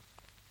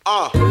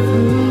Something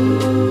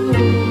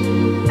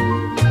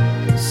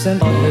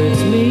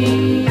hurts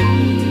me.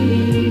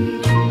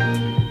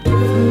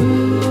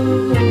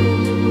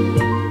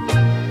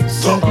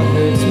 Something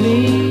hurts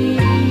me.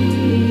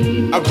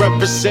 I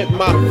represent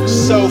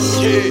myself,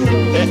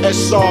 and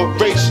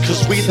S.R.H,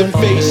 cause we the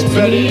face.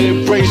 Better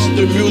embrace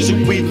the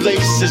music we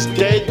lace is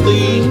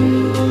deadly.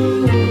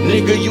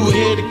 Nigga, you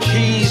hear the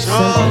keys,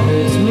 huh? Something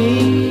hurts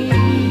me.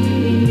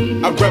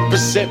 I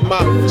represent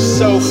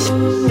myself,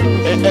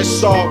 and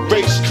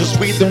S.R.H, cause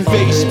we the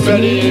face.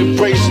 Better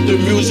embrace the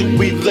music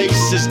we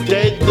lace is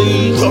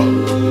deadly.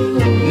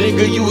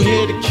 Nigga, you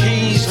hear the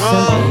keys,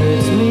 huh? Something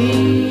hurts me.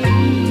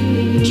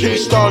 Jay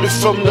started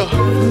from the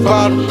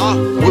bottom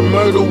with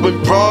murder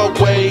with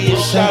Broadway and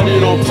shot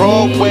it on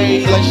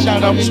Broadway. Like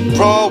shout out to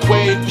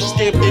Broadway, we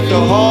stamped it the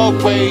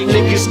hard way.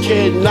 Niggas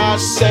cannot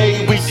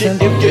say we didn't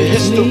get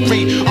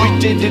history, we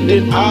did it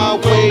in our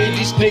way.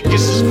 These niggas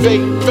is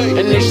fake,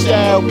 and they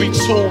style be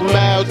too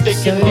mild.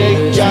 Thinking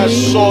they got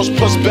sauce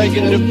plus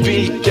begging to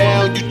be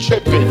down. You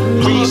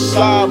trippin',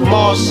 re-slide,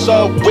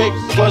 Marcel, Wick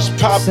plus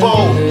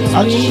Papo.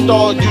 I just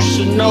thought you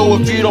should know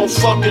if you don't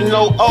fucking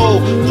know. Oh,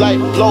 like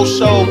low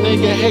show,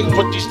 nigga hate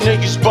what these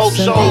niggas both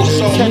show.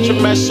 So catch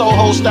him at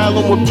Soho,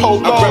 styling with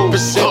polo. I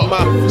represent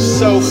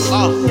myself,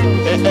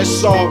 and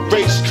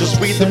S.R.H, cause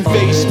we the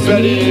face.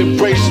 Better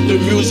embrace the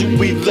music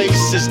we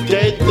lace is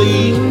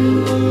deadly.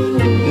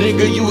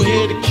 Nigga, you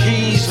hear the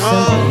keys,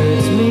 huh? Something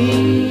hurts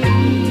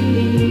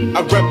me.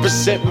 I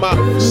represent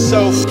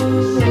myself,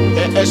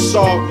 and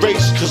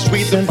S.R.H, cause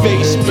we the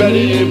face. Better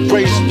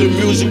embrace the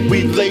music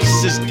we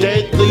lace is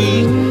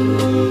deadly.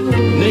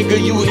 Nigga,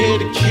 you hear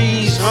the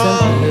keys, huh?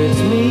 Something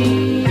hurts me.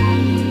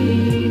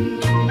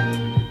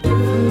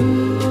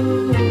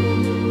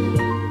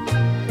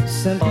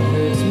 Something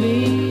hurts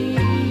me.